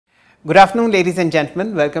Good afternoon, ladies and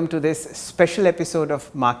gentlemen. Welcome to this special episode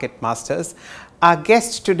of Market Masters. Our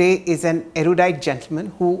guest today is an erudite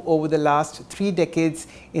gentleman who over the last 3 decades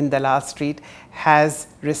in Dalal Street has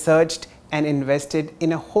researched and invested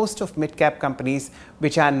in a host of mid-cap companies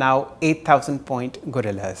which are now 8,000-point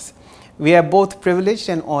gorillas. We are both privileged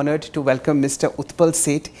and honored to welcome Mr. Utpal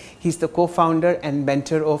Sheth. He's the co-founder and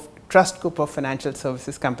mentor of Trust Group of Financial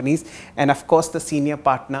Services Companies and of course the senior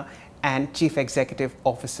partner and Chief Executive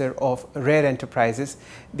Officer of Rare Enterprises,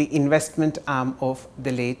 the investment arm of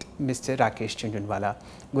the late Mr. Rakesh Jhunjhunwala.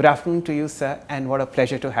 Good afternoon to you, sir, and what a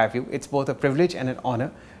pleasure to have you. It's both a privilege and an honor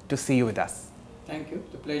to see you with us. Thank you.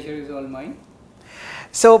 The pleasure is all mine.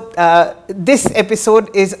 So, this episode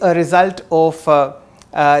is a result of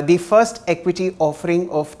the first equity offering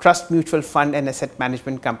of Trust Mutual Fund and Asset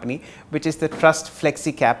Management Company, which is the Trust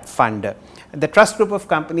Flexi Cap Fund. The Trust Group of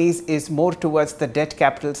companies is more towards the debt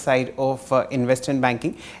capital side of investment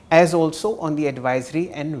banking, as also on the advisory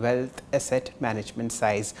and wealth asset management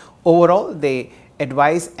side. Overall, they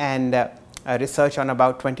advise and research on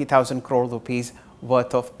about 20,000 crore rupees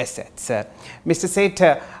worth of assets. Mr.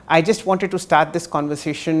 Sheth, I just wanted to start this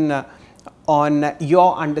conversation on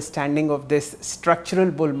your understanding of this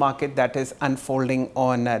structural bull market that is unfolding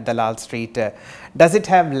on Dalal Street. Does it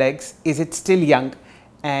have legs? Is it still young?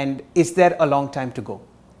 And is there a long time to go?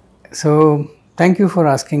 So, thank you for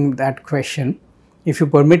asking that question. If you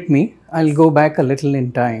permit me, I'll go back a little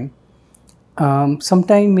in time.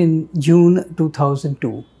 Sometime in June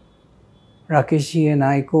 2002, Rakesh ji and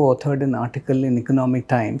I co-authored an article in Economic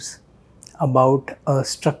Times about a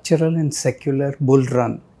structural and secular bull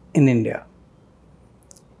run in India.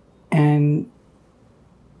 And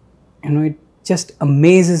it just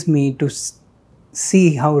amazes me to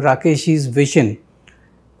see how Rakesh ji's vision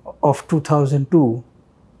of 2002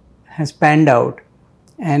 has panned out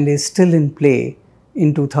and is still in play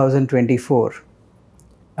in 2024.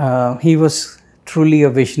 He was truly a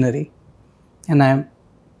visionary, and I am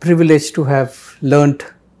privileged to have learnt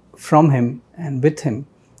from him and with him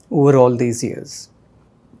over all these years.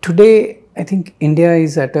 Today, I think India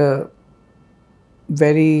is at a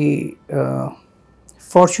very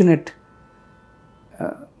fortunate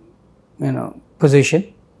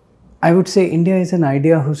position. I would say India is an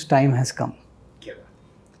idea whose time has come. Yeah.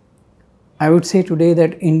 I would say today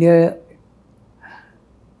that India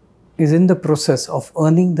is in the process of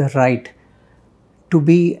earning the right to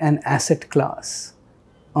be an asset class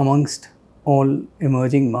amongst all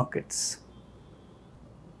emerging markets.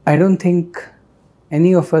 I don't think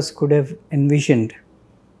any of us could have envisioned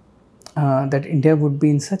that India would be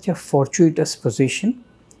in such a fortuitous position,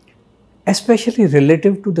 especially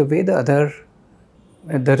relative to the way the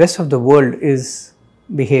rest of the world is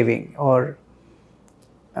behaving, or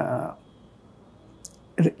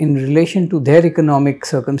in relation to their economic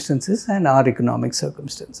circumstances and our economic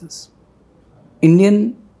circumstances.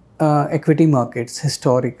 Indian equity markets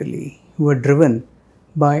historically were driven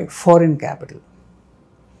by foreign capital.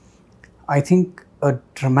 I think a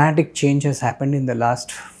dramatic change has happened in the last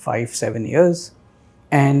 5-7 years,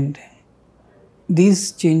 and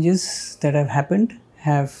these changes that have happened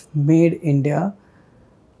have made India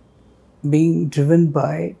being driven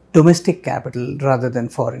by domestic capital rather than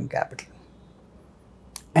foreign capital.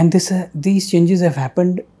 And these changes have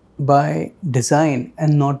happened by design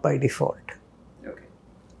and not by default. Okay.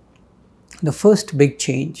 The first big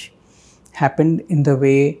change happened in the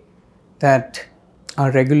way that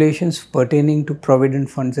our regulations pertaining to provident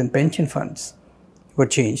funds and pension funds were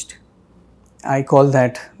changed. I call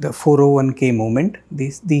that the 401k movement.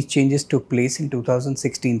 These changes took place in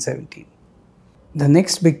 2016-17. The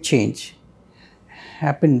next big change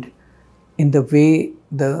happened in the way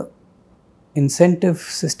the incentive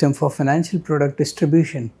system for financial product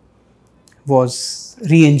distribution was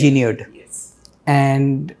re-engineered. Yes.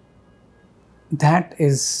 And that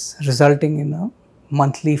is resulting in a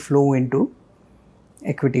monthly flow into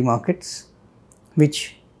equity markets,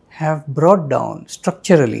 which have brought down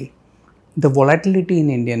structurally the volatility in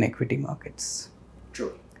Indian equity markets.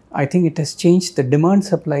 True. I think it has changed the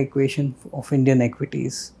demand-supply equation of Indian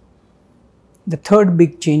equities. The third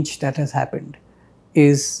big change that has happened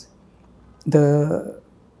is the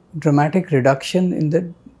dramatic reduction in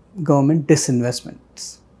the government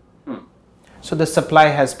disinvestments. So the supply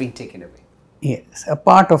has been taken away? Yes, a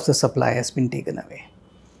part of the supply has been taken away.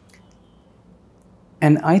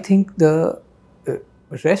 And I think the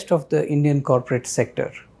rest of the Indian corporate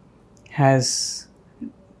sector has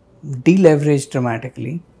deleveraged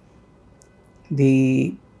dramatically.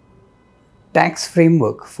 The tax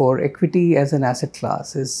framework for equity as an asset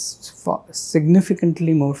class is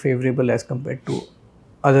significantly more favorable as compared to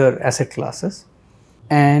other asset classes.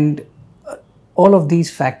 And all of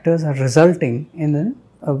these factors are resulting in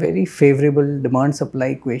a very favorable demand supply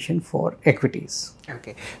equation for equities.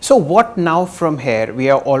 Okay. So what now from here?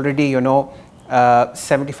 We are already,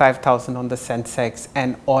 75,000 on the Sensex,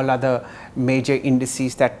 and all other major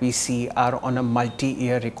indices that we see are on a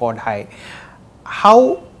multi-year record high.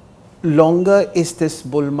 How longer is this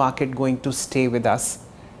bull market going to stay with us?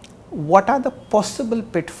 What are the possible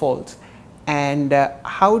pitfalls, and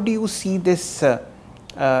how do you see this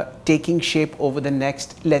taking shape over the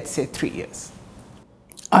next, let's say, 3 years?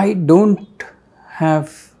 I don't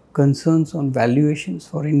have concerns on valuations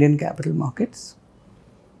for Indian capital markets.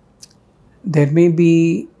 There may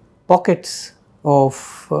be pockets of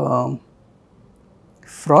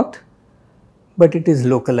froth, but it is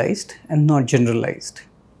localized and not generalized.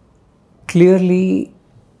 Clearly,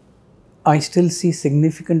 I still see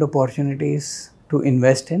significant opportunities to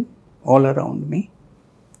invest in all around me.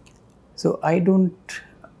 So I don't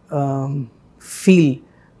feel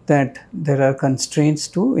that there are constraints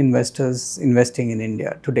to investors investing in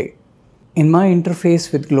India today. In my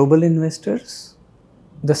interface with global investors,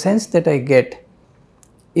 the sense that I get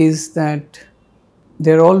is that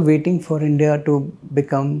they're all waiting for India to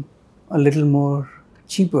become a little more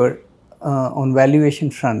cheaper on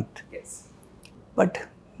valuation front. Yes. But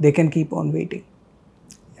they can keep on waiting.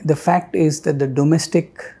 The fact is that the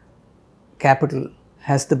domestic capital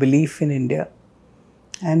has the belief in India,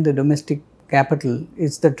 and the domestic capital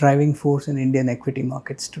is the driving force in Indian equity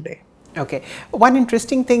markets today. Okay. One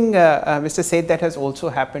interesting thing, Mr. Sheth, that has also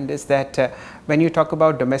happened is that when you talk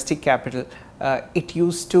about domestic capital, it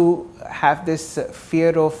used to have this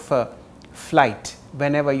fear of flight.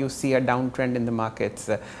 Whenever you see a downtrend in the markets,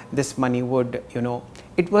 this money would,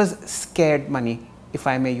 it was scared money, if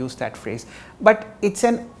I may use that phrase. But it's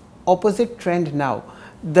an opposite trend now.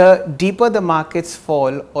 The deeper the markets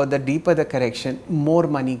fall or the deeper the correction, more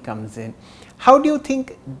money comes in. How do you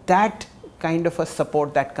think that kind of a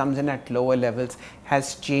support that comes in at lower levels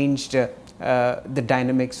has changed the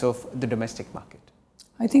dynamics of the domestic market?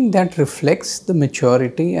 I think that reflects the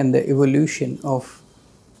maturity and the evolution of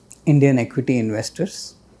Indian equity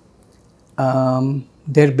investors.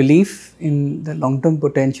 Their belief in the long-term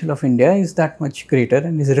potential of India is that much greater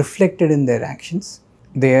and is reflected in their actions.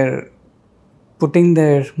 They are putting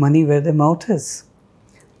their money where their mouth is.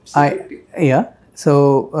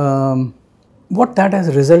 So what that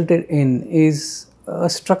has resulted in is a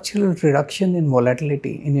structural reduction in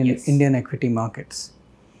volatility in Indian equity markets.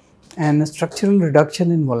 And a structural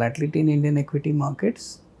reduction in volatility in Indian equity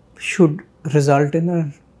markets should result in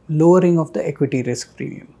a lowering of the equity risk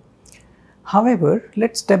premium. However,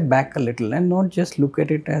 let's step back a little and not just look at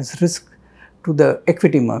it as risk to the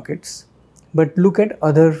equity markets, but look at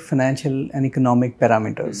other financial and economic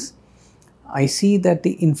parameters. I see that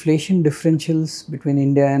the inflation differentials between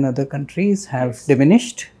India and other countries have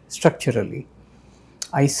diminished structurally.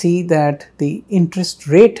 I see that the interest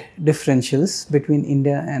rate differentials between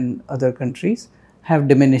India and other countries have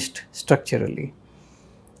diminished structurally.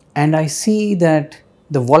 And I see that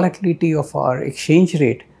the volatility of our exchange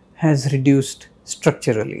rate has reduced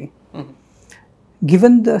structurally.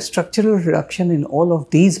 Given the structural reduction in all of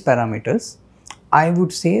these parameters, I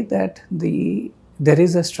would say that there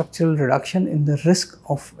is a structural reduction in the risk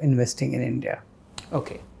of investing in India.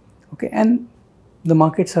 Okay. Okay, and the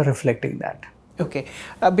markets are reflecting that. Okay.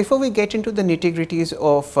 Before we get into the nitty-gritties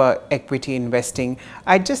of equity investing,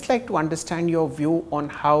 I'd just like to understand your view on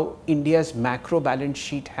how India's macro balance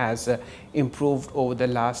sheet has improved over the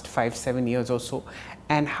last 5-7 years or so,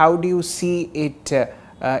 and how do you see it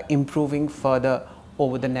improving further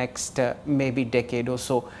over the next maybe decade or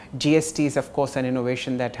so. GST is of course an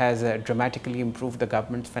innovation that has dramatically improved the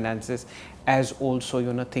government's finances, as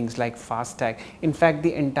also things like FASTag. In fact,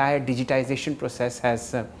 the entire digitization process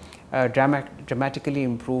has dramatically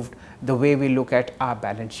improved the way we look at our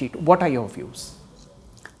balance sheet. What are your views?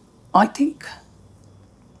 I think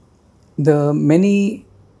the many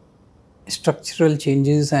structural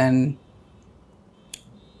changes and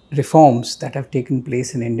reforms that have taken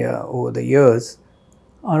place in India over the years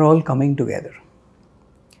are all coming together.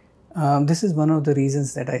 This is one of the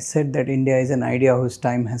reasons that I said that India is an idea whose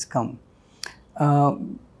time has come.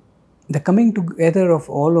 The coming together of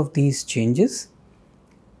all of these changes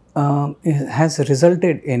has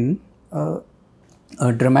resulted in a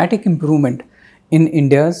dramatic improvement in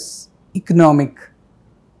India's economic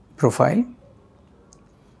profile,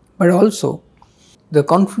 but also the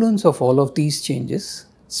confluence of all of these changes,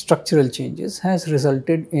 structural changes, has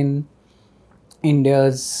resulted in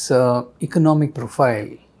India's economic profile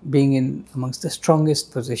being in amongst the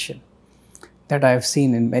strongest position that I have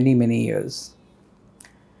seen in many, many years.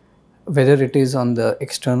 whether it is on the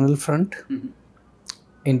external front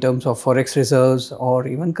in terms of forex reserves or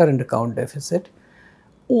even current account deficit,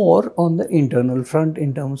 or on the internal front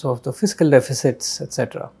in terms of the fiscal deficits,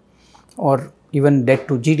 etc., or even debt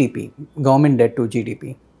to GDP, government debt to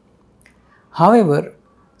GDP. However,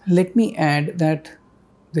 let me add that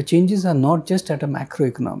the changes are not just at a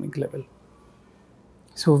macroeconomic level.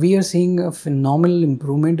 So we are seeing a phenomenal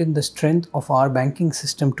improvement in the strength of our banking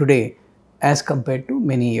system today as compared to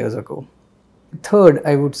many years ago. Third,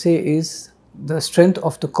 I would say, is the strength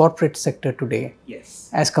of the corporate sector today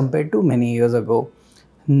as compared to many years ago.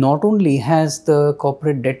 Not only has the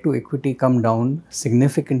corporate debt to equity come down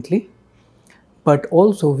significantly, but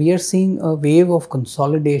also we are seeing a wave of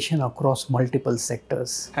consolidation across multiple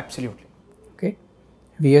sectors. Absolutely. Okay.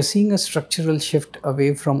 We are seeing a structural shift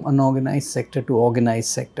away from unorganized sector to organized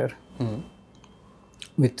sector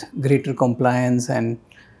with greater compliance and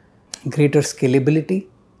greater scalability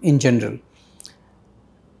in general.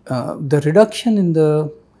 The reduction in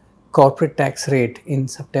the corporate tax rate in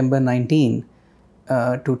September 19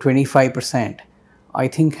 to 25%, I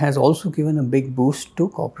think has also given a big boost to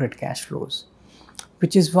corporate cash flows,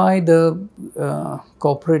 which is why the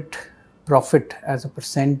corporate profit as a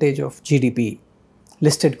percentage of GDP,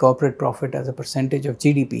 listed corporate profit as a percentage of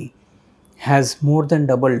GDP, has more than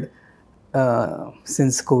doubled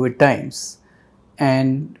since COVID times.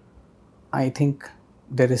 And I think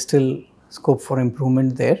there is still scope for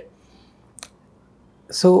improvement there.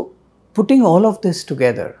 So, putting all of this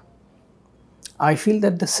together, I feel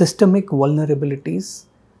that the systemic vulnerabilities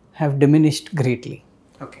have diminished greatly.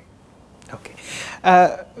 Okay. Okay.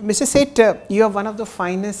 Mr. Sheth, you are one of the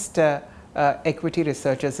finest equity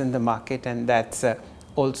researchers in the market, and that's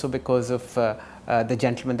also because of the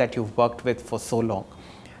gentleman that you've worked with for so long.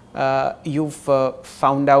 You've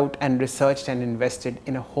found out and researched and invested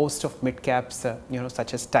in a host of mid caps,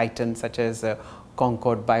 such as Titan, such as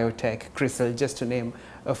Concord Biotech, Crisil, just to name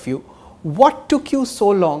a few. What took you so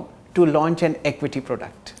long to launch an equity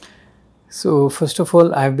product? So, first of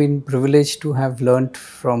all, I've been privileged to have learnt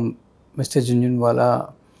from Mr.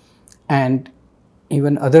 Jhunjhunwala and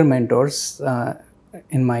even other mentors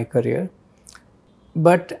in my career.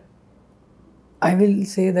 But I will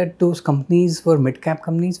say that those companies were mid-cap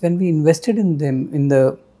companies. When we invested in them in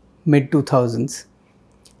the mid-2000s,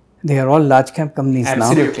 they are all large-cap companies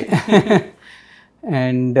now. Absolutely.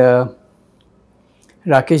 And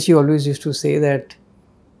Rakeshji always used to say that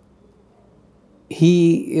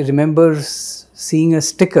he remembers seeing a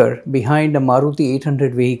sticker behind a Maruti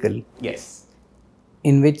 800 vehicle. Yes.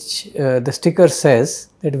 In which the sticker says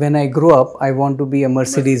that when I grow up, I want to be a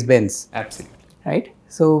Mercedes Benz. Absolutely. Right?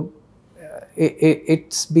 So,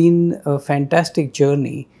 it's been a fantastic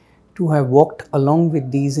journey to have walked along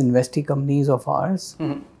with these investee companies of ours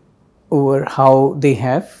over how they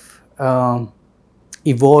have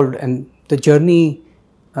evolved, and the journey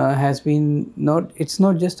has been it's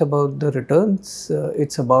not just about the returns,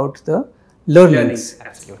 it's about the learnings.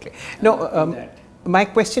 Absolutely. No, my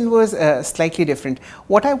question was slightly different.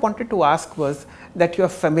 What I wanted to ask was that you are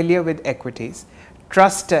familiar with equities.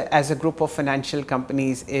 Trust as a group of financial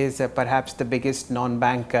companies is perhaps the biggest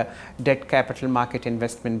non-bank debt capital market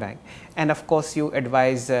investment bank. And of course, you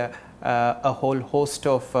advise a whole host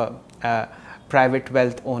of private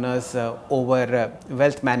wealth owners over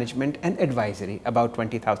wealth management and advisory, about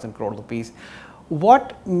 20,000 crore rupees.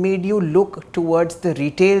 What made you look towards the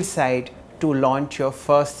retail side to launch your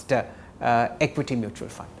first equity mutual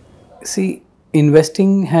fund? See,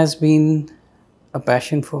 investing has been a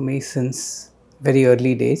passion for me since very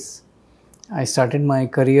early days. I started my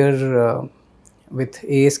career with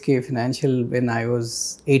ASK Financial when I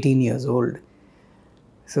was 18 years old.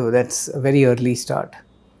 So that's a very early start.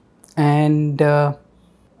 And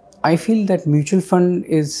I feel that mutual fund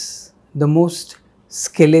is the most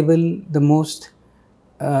scalable, the most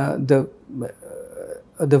the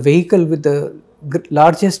vehicle with the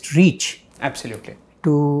largest reach. Absolutely.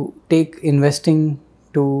 To take investing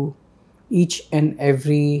to each and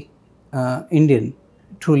every Indian,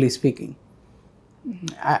 truly speaking.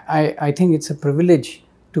 I think it's a privilege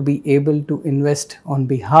to be able to invest on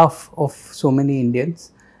behalf of so many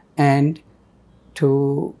Indians and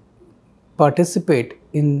to participate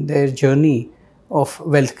in their journey of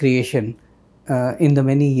wealth creation in the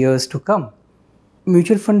many years to come.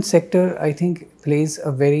 Mutual fund sector, I think, plays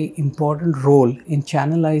a very important role in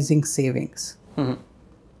channelizing savings.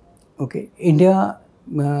 Okay, India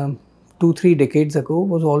 2-3 decades ago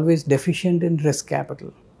was always deficient in risk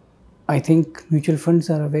capital. I think mutual funds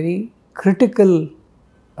are a very critical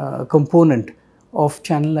component of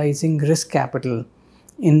channelizing risk capital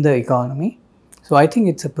in the economy. So I think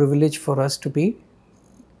it's a privilege for us to be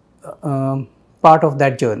part of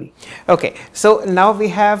that journey. Okay, so now we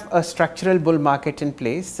have a structural bull market in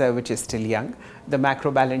place, which is still young. The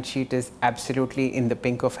macro balance sheet is absolutely in the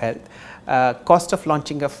pink of health. Cost of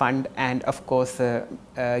launching a fund and of course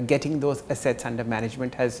getting those assets under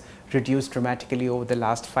management has reduced dramatically over the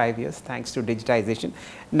last 5 years thanks to digitization.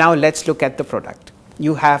 Now let's look at the product.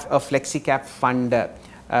 You have a flexi cap fund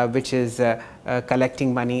which is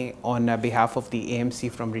collecting money on behalf of the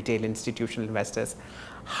AMC from retail institutional investors.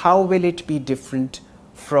 How will it be different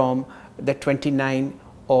from the 29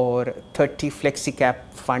 or 30 flexi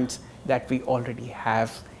cap funds that we already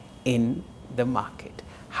have in the market?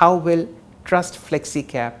 How will Trust Flexi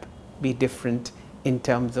Cap be different in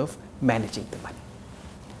terms of managing the money?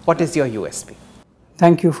 What is your USP?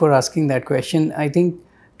 Thank you for asking that question. I think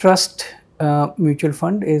Trust Mutual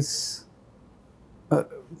Fund is a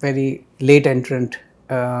very late entrant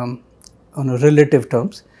on a relative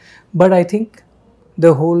terms, but I think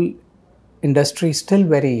the whole industry is still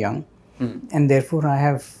very young, and therefore I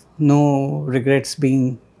have no regrets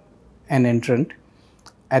being an entrant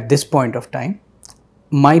at this point of time.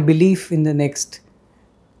 My belief in the next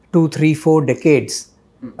 2, 3, 4 decades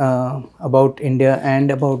about India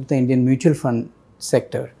and about the Indian mutual fund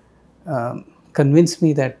sector convinced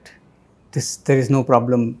me that there is no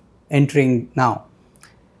problem entering now.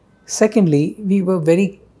 Secondly, we were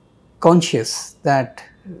very conscious that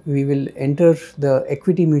we will enter the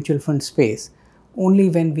equity mutual fund space only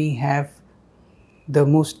when we have the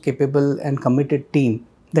most capable and committed team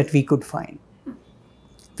that we could find.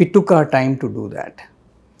 We took our time to do that.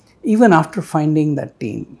 Even after finding that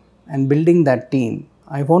team and building that team,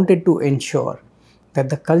 I wanted to ensure that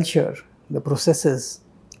the culture, the processes,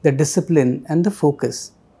 the discipline and the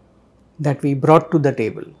focus that we brought to the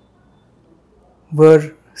table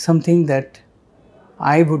were something that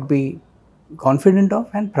I would be confident of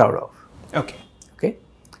and proud of. Okay.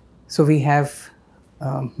 So we have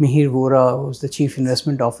Mihir Vora, who's the Chief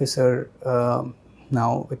Investment Officer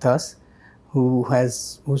now with us,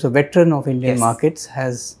 who's a veteran of Indian markets,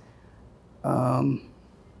 has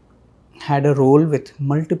had a role with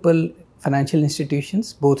multiple financial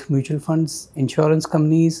institutions, both mutual funds, insurance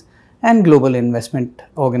companies, and global investment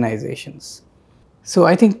organizations. So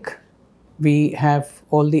I think we have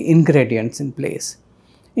all the ingredients in place.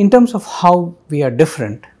 In terms of how we are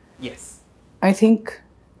different, I think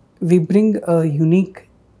we bring a unique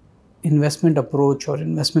investment approach or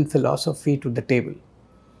investment philosophy to the table.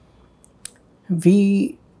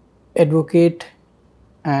 We advocate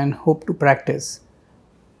and hope to practice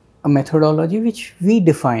a methodology which we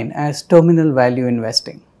define as terminal value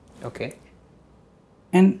investing. Okay.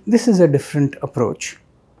 And this is a different approach.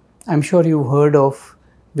 I'm sure you've heard of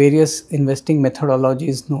various investing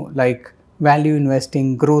methodologies like value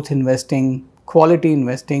investing, growth investing, quality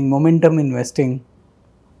investing, momentum investing.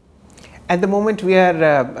 At the moment we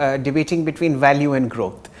are debating between value and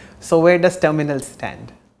growth. So where does terminal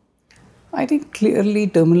stand? I think clearly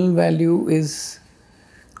terminal value is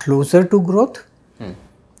closer to growth,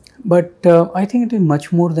 but I think it is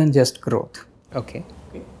much more than just growth. Okay.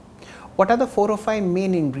 What are the 4 or 5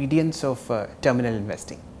 main ingredients of terminal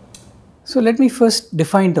investing? So let me first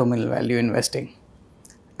define terminal value investing.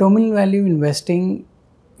 Terminal value investing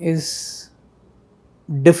is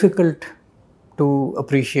difficult to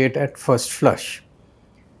appreciate at first flush.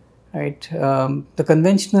 Right? The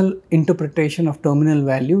conventional interpretation of terminal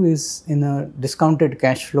value is in a discounted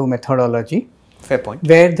cash flow methodology. Fair point.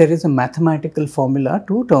 Where there is a mathematical formula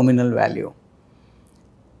to terminal value.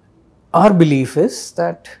 Our belief is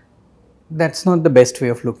that that's not the best way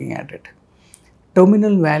of looking at it.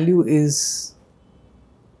 Terminal value is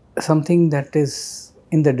something that is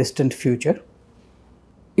in the distant future.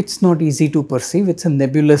 It's not easy to perceive. It's a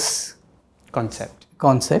nebulous concept.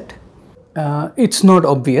 It's not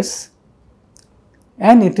obvious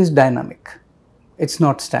and it is dynamic. It's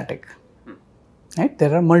not static. Right?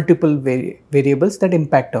 There are multiple variables that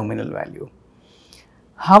impact terminal value.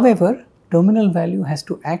 However, terminal value has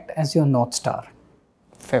to act as your North Star.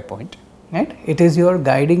 Fair point. Right? It is your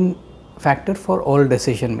guiding factor for all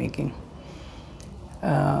decision making.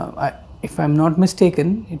 If I'm not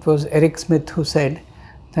mistaken, it was Eric Smith who said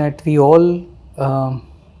that we all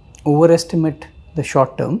overestimate the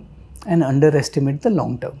short term and underestimate the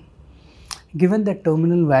long term. Given that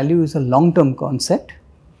terminal value is a long term concept,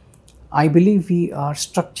 I believe we are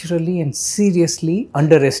structurally and seriously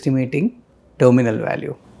underestimating terminal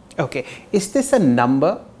value. Okay. Is this a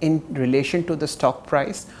number in relation to the stock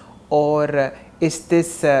price, or is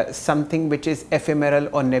this something which is ephemeral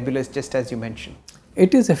or nebulous, just as you mentioned?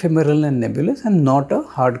 It is ephemeral and nebulous and not a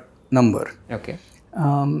hard number. Okay.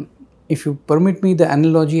 if you permit me, the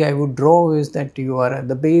analogy I would draw is that you are at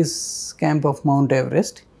the base camp of Mount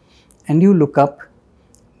Everest and you look up,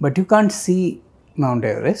 but you can't see Mount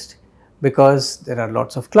Everest because there are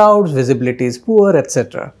lots of clouds, visibility is poor,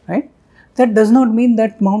 etc. Right? That does not mean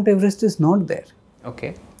that Mount Everest is not there.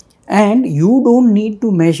 Okay. And you don't need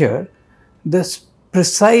to measure the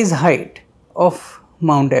precise height of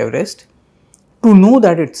Mount Everest to know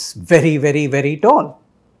that it's very, very, very tall.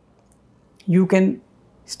 You can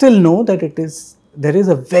still know that there is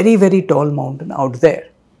a very, very tall mountain out there.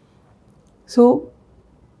 So,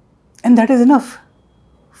 and that is enough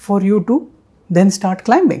for you to then start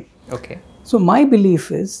climbing. Okay. So, my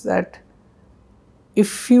belief is that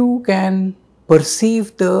if you can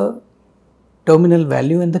perceive the terminal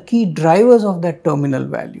value and the key drivers of that terminal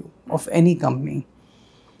value of any company,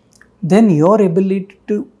 then your ability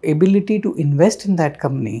to invest in that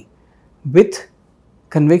company with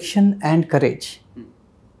conviction and courage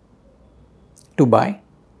to buy,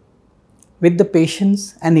 with the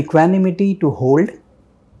patience and equanimity to hold,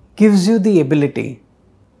 gives you the ability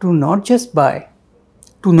to not just buy,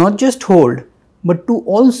 to not just hold, but to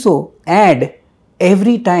also add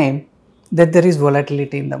every time that there is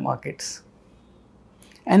volatility in the markets.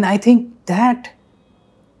 And I think that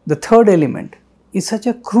the third element is such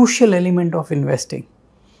a crucial element of investing,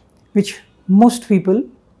 which most people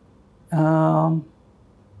don't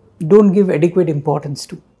give adequate importance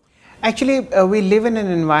to. Actually, we live in an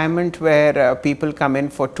environment where people come in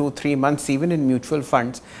for 2-3 months, even in mutual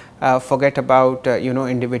funds, forget about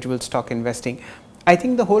individual stock investing. I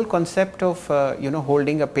think the whole concept of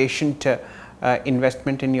holding a patient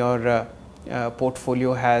investment in your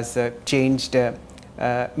portfolio has changed,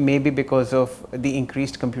 maybe because of the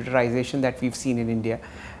increased computerization that we've seen in India,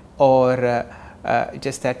 or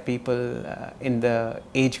just that people in the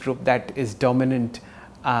age group that is dominant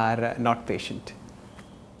are not patient.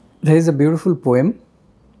 There is a beautiful poem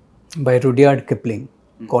by Rudyard Kipling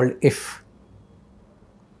called If.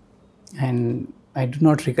 And I do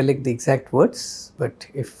not recollect the exact words, but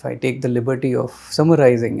if I take the liberty of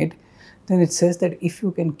summarizing it, then it says that if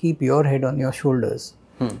you can keep your head on your shoulders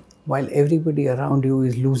while everybody around you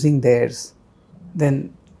is losing theirs,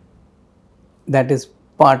 then that is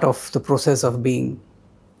part of the process of being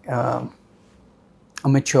a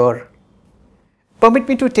mature. Permit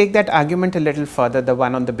me to take that argument a little further, the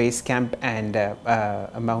one on the base camp and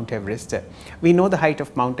Mount Everest. We know the height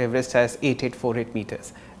of Mount Everest as 8848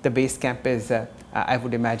 meters. The base camp is, I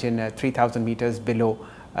would imagine, 3000 meters below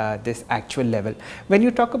this actual level. When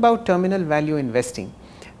you talk about terminal value investing,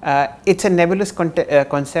 it's a nebulous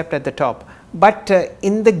concept at the top, but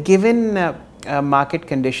in the given market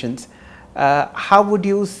conditions, how would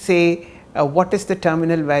you say what is the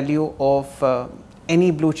terminal value of any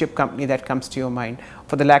blue chip company that comes to your mind?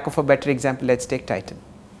 For the lack of a better example, let's take Titan.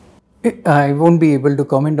 I won't be able to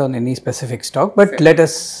comment on any specific stock, but let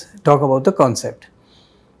us talk about the concept.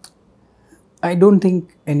 I don't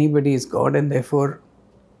think anybody is God, and therefore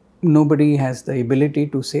nobody has the ability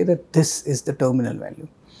to say that this is the terminal value.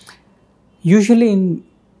 Usually in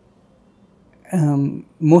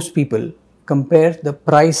most people compare the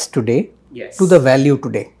price today to the value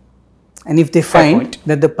today. And if they find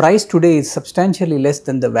that the price today is substantially less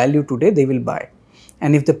than the value today, they will buy.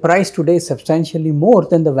 And if the price today is substantially more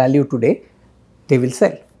than the value today, they will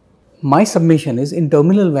sell. My submission is, in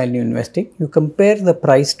terminal value investing, you compare the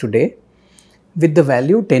price today with the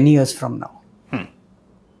value 10 years from now.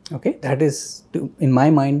 Okay, that is, in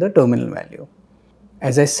my mind, the terminal value.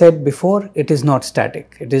 As I said before, it is not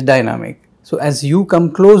static, it is dynamic. So as you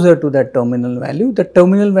come closer to that terminal value, the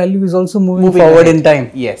terminal value is also moving forward in time.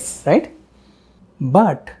 Yes. Right?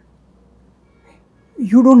 But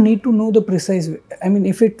you don't need to know the precise, I mean,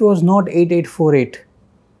 if it was not 8848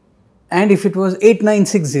 and if it was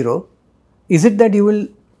 8960, is it that you will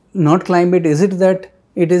not climb it? Is it that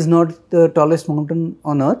it is not the tallest mountain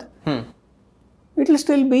on earth? It will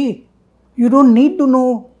still be. You don't need to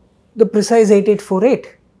know the precise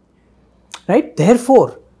 8848. Right?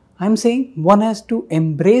 Therefore, I am saying one has to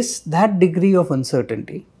embrace that degree of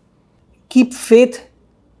uncertainty, keep faith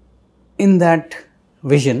in that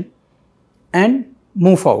vision and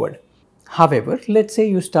move forward. However, let's say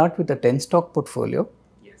you start with a 10 stock portfolio,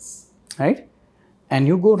 right? And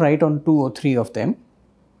you go right on 2 or 3 of them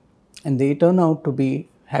and they turn out to be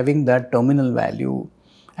having that terminal value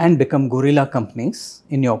and become gorilla companies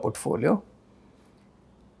in your portfolio.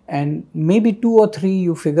 And maybe 2 or 3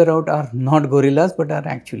 you figure out are not gorillas but are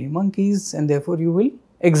actually monkeys, and therefore you will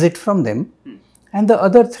exit from them. And the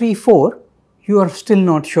other 3, 4, you are still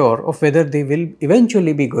not sure of whether they will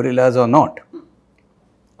eventually be gorillas or not.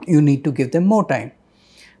 You need to give them more time.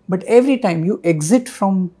 But every time you exit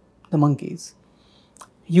from the monkeys,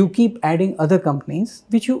 you keep adding other companies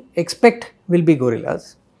which you expect will be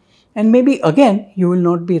gorillas. And maybe again, you will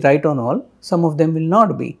not be right on all, some of them will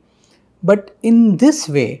not be. But in this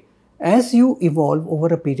way, as you evolve over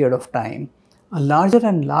a period of time, a larger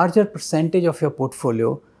and larger percentage of your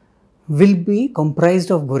portfolio will be comprised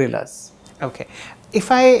of gorillas. Okay. If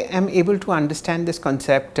I am able to understand this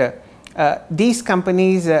concept, these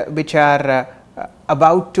companies which are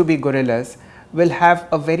about to be gorillas will have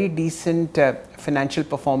a very decent financial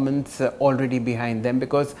performance already behind them,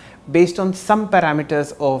 because based on some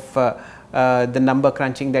parameters of the number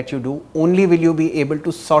crunching that you do, only will you be able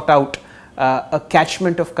to sort out a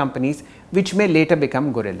catchment of companies which may later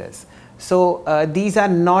become gorillas. So these are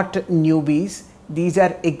not newbies, these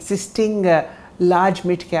are existing large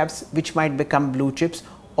mid caps which might become blue chips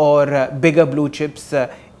or bigger blue chips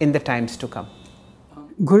in the times to come.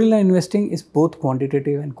 Gorilla investing is both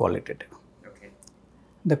quantitative and qualitative. Okay.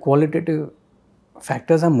 The qualitative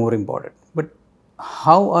factors are more important, but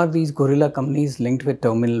how are these gorilla companies linked with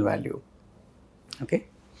terminal value? Okay.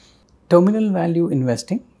 Terminal value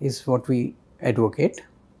investing is what we advocate,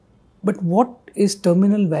 but what is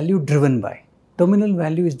terminal value driven by? Terminal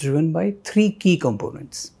value is driven by three key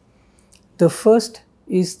components. The first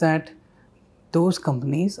is that those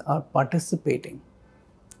companies are participating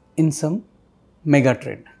in some mega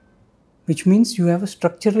trend, which means you have a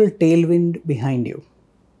structural tailwind behind you.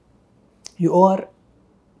 You are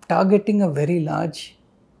targeting a very large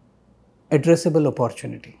addressable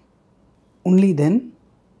opportunity. Only then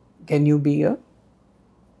can you be a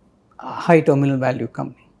high terminal value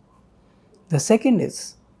company. The second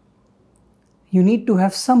is you need to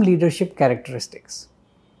have some leadership characteristics.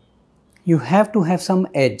 You have to have some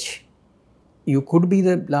edge. You could be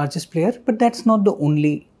the largest player, but that's not the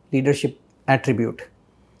only leadership attribute.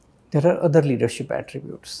 There are other leadership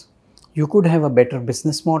attributes. You could have a better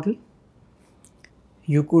business model.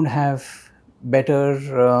 You could have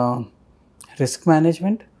better risk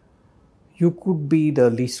management. You could be the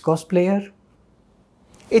least cost player.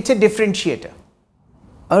 It's a differentiator.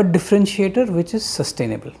 A differentiator which is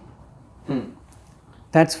sustainable.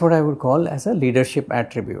 That's what I would call as a leadership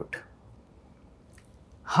attribute.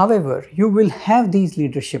 However, you will have these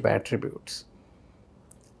leadership attributes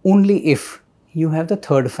only if you have the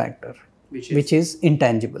third factor, which is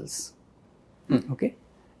intangibles. Okay.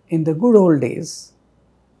 In the good old days,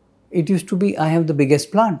 it used to be I have the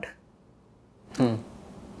biggest plant.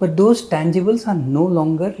 But those tangibles are no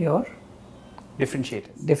longer your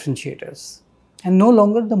differentiators and no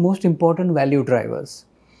longer the most important value drivers.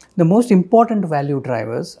 The most important value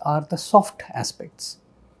drivers are the soft aspects,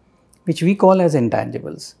 which we call as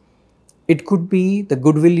intangibles. It could be the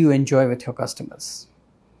goodwill you enjoy with your customers.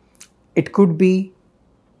 It could be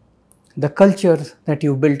the culture that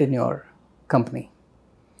you built in your company.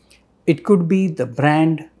 It could be the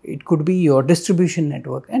brand, it could be your distribution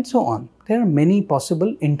network, and so on. There are many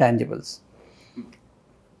possible intangibles.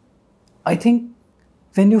 I think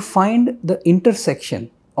when you find the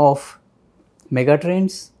intersection of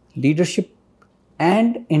megatrends, leadership,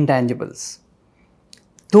 and intangibles,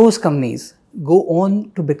 those companies go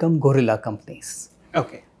on to become gorilla companies.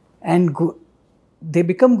 Okay. And they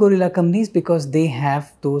become gorilla companies because they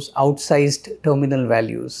have those outsized terminal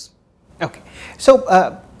values. Okay.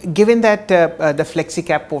 So, given that the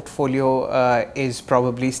FlexiCap portfolio is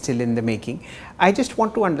probably still in the making, I just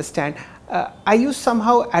want to understand, are you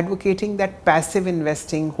somehow advocating that passive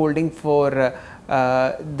investing, holding for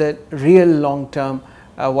the real long term,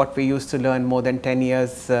 what we used to learn more than 10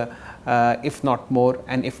 years, if not more,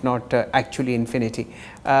 and if not actually infinity,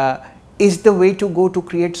 is the way to go to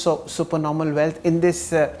create supernormal wealth in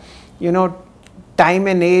this, time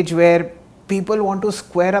and age where people want to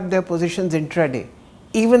square up their positions intraday,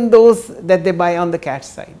 even those that they buy on the cash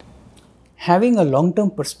side? Having a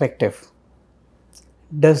long-term perspective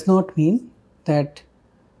does not mean that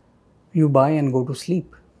you buy and go to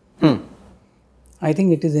sleep. I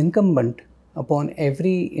think it is incumbent upon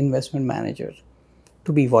every investment manager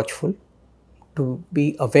to be watchful, to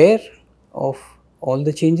be aware of all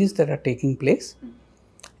the changes that are taking place,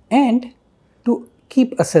 and to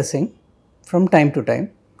keep assessing from time to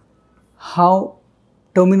time how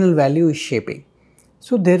terminal value is shaping.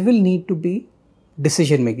 So there will need to be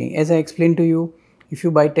decision making. As I explained to you, if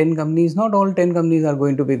you buy 10 companies, not all 10 companies are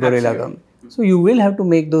going to be gorilla companies. So you will have to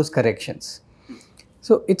make those corrections.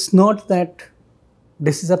 So it's not that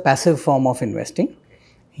this is a passive form of investing.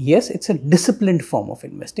 Yes, it's a disciplined form of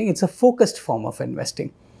investing. It's a focused form of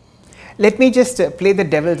investing. Let me just play the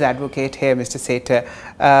devil's advocate here, Mr. Sheth.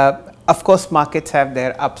 Of course, markets have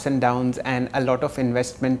their ups and downs, and a lot of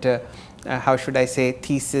investment, how should I say,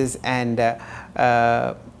 thesis and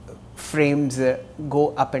frames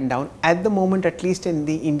go up and down. At the moment, at least in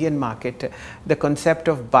the Indian market, the concept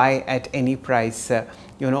of buy at any price,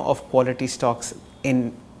 of quality stocks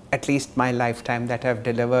in at least my lifetime that have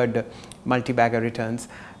delivered multi-bagger returns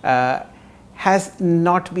has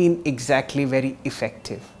not been exactly very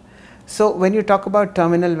effective. So when you talk about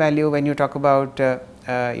terminal value, when you talk about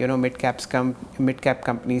mid-cap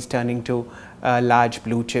companies turning to large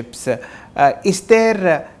blue chips, is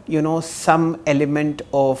there some element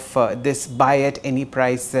of this buy at any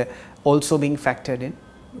price also being factored in?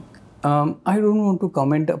 I don't want to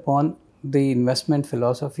comment upon the investment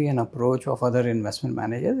philosophy and approach of other investment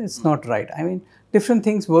managers. It's not right. I mean, different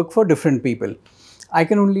things work for different people. I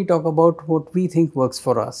can only talk about what we think works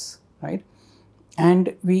for us, right?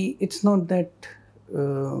 And it's not that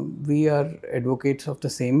we are advocates of the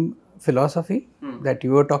same philosophy that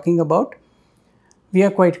you are talking about. We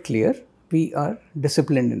are quite clear. We are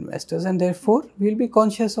disciplined investors, and therefore we'll be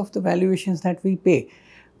conscious of the valuations that we pay.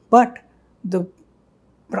 But the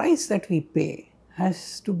price that we pay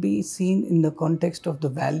has to be seen in the context of the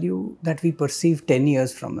value that we perceive 10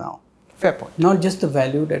 years from now. Fair point. Not just the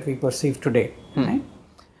value that we perceive today. Right?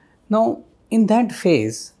 Now, in that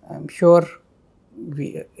phase, I'm sure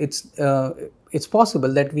it's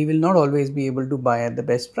possible that we will not always be able to buy at the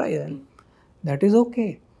best price, and that is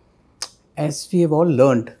okay. As we have all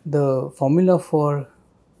learned, the formula for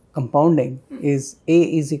compounding is A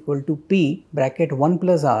is equal to P bracket 1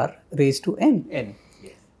 plus R raised to N. N.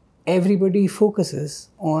 Yes. Everybody focuses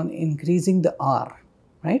on increasing the R,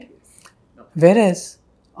 right? Okay. Whereas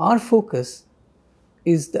our focus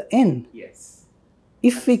is the N. Yes.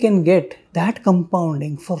 If we can get that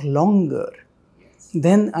compounding for longer,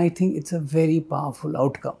 then I think it's a very powerful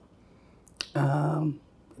outcome.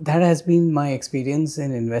 That has been my experience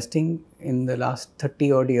in investing in the last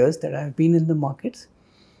 30 odd years that I've been in the markets.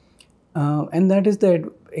 And that is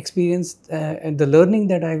the experience and the learning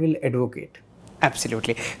that I will advocate.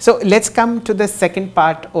 Absolutely. So let's come to the second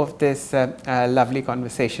part of this lovely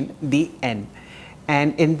conversation, the N.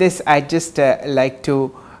 And in this, I'd just like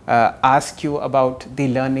to ask you about the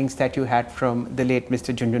learnings that you had from the late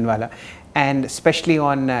Mr. Jhunjhunwala, and especially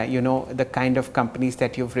on the kind of companies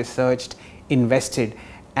that you've researched, invested,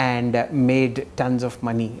 and made tons of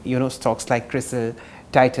money. Stocks like CRISIL,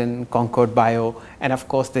 Titan, Concord Bio, and of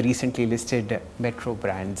course the recently listed Metro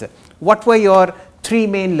Brands. What were your three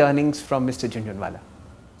main learnings from Mr. Jhunjhunwala?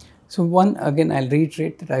 So one, again, I'll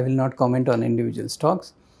reiterate that I will not comment on individual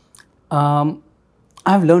stocks.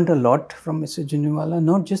 I've learned a lot from Mr. Jhunjhunwala,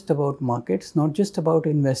 not just about markets, not just about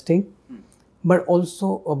investing, but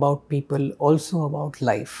also about people, also about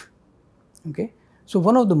life. Okay. So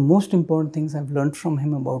one of the most important things I've learned from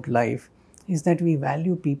him about life is that we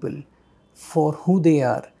value people for who they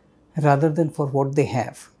are rather than for what they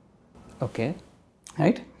have. Okay.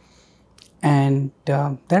 Right? And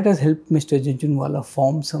that has helped Mr. Jhunjhunwala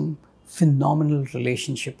form some phenomenal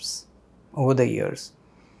relationships over the years.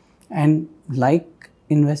 And like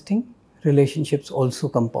investing, relationships also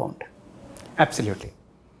compound. Absolutely.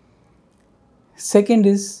 Second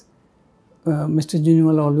is, Mr.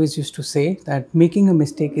 Jhunjhunwala always used to say that making a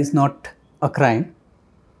mistake is not a crime.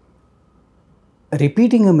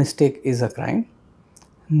 Repeating a mistake is a crime.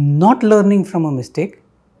 Not learning from a mistake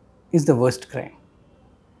is the worst crime.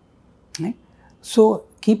 Right? So,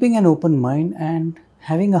 keeping an open mind and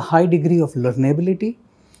having a high degree of learnability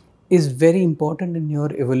is very important in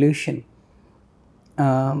your evolution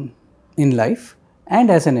in life and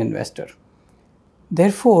as an investor.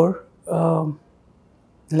 Therefore,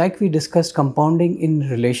 like we discussed compounding in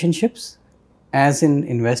relationships as in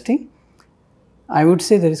investing, I would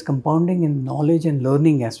say there is compounding in knowledge and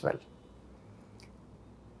learning as well.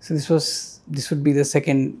 So this would be the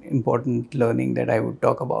second important learning that I would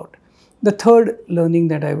talk about. The third learning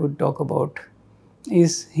that I would talk about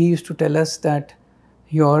is he used to tell us that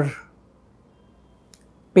your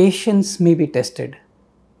patience may be tested,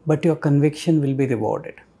 but your conviction will be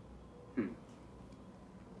rewarded.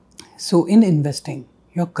 So in investing,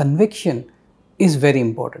 your conviction is very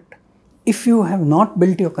important. If you have not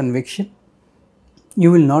built your conviction,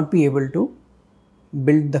 you will not be able to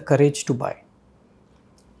build the courage to buy.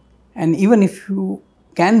 And even if you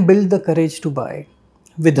can build the courage to buy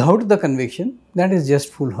without the conviction, that is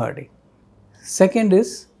just foolhardy. Second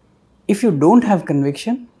is, if you don't have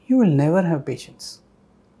conviction, you will never have patience.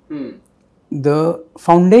 The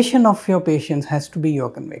foundation of your patience has to be your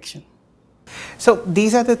conviction. So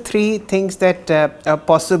these are the three things that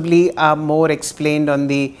possibly are more explained on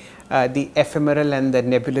the ephemeral and the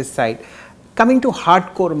nebulous side. Coming to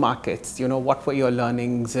hardcore markets, what were your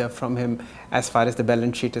learnings from him as far as the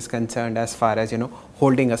balance sheet is concerned, as far as,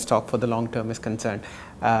 holding a stock for the long term is concerned?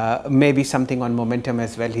 Maybe something on momentum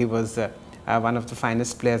as well. He was one of the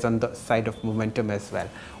finest players on the side of momentum as well.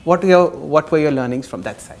 What were your learnings from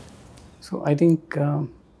that side? So I think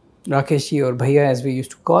Rakeshji, or Bhaiya as we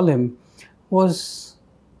used to call him, was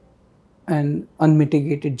an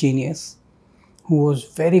unmitigated genius who was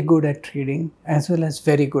very good at trading as well as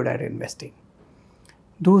very good at investing.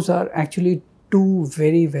 Those are actually two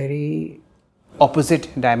very, very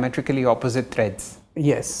diametrically opposite threads.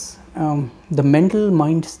 Yes. The mental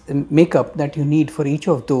makeup that you need for each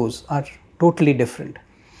of those are totally different.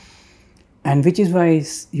 And which is why I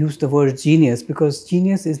use the word genius, because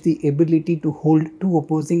genius is the ability to hold two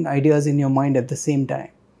opposing ideas in your mind at the same time,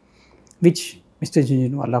 which Mr.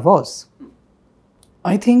 Jhunjhunwala was.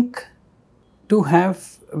 I think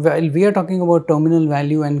while we are talking about terminal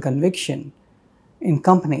value and conviction in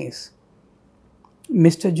companies,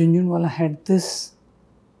 Mr. Jhunjhunwala had this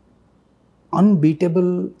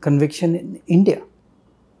unbeatable conviction in India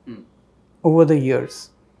over the years.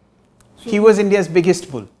 He was India's biggest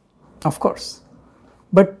bull. Of course.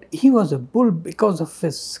 But he was a bull because of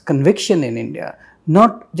his conviction in India,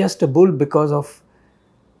 not just a bull because of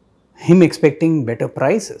him expecting better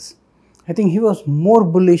prices. I think he was more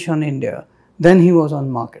bullish on India than he was on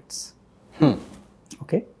markets.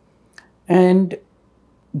 Okay. And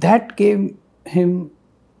that gave him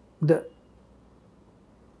the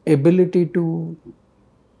ability to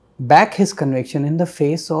back his conviction in the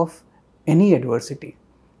face of any adversity,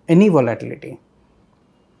 any volatility.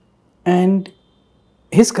 And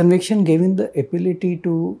his conviction gave him the ability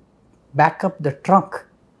to back up the truck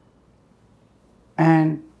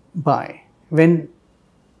and buy when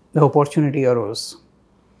the opportunity arose.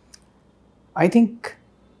 I think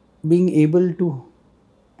being able to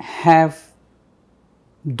have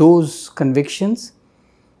those convictions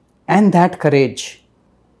and that courage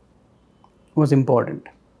was important.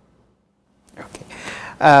 Okay.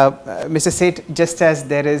 Mr. Sheth, just as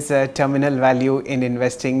there is a terminal value in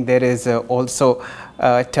investing, there is also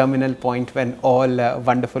a terminal point when all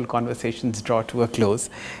wonderful conversations draw to a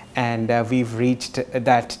close. And we've reached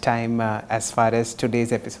that time as far as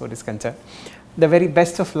today's episode is concerned. The very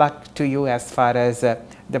best of luck to you as far as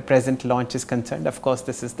the present launch is concerned. Of course,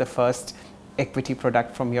 this is the first equity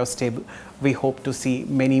product from your stable. We hope to see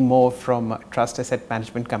many more from Trust Asset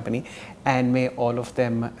Management Company, and may all of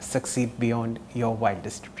them succeed beyond your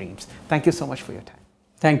wildest dreams. Thank you so much for your time.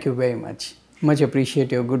 Thank you very much. Much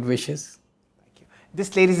appreciate your good wishes. Thank you.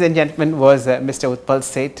 This, ladies and gentlemen, was Mr. Utpal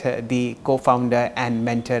Sheth, the co-founder and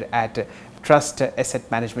mentor at Trust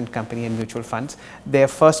Asset Management Company and Mutual Funds. Their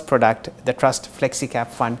first product, the Trust FlexiCap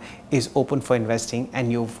Fund, is open for investing,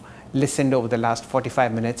 and you've listened over the last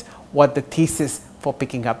 45 minutes what the thesis for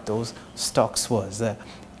picking up those stocks was.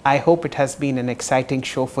 I hope it has been an exciting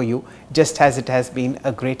show for you, just as it has been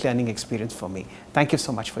a great learning experience for me. Thank you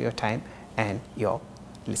so much for your time and your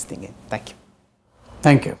listening in. Thank you.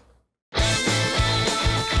 Thank you.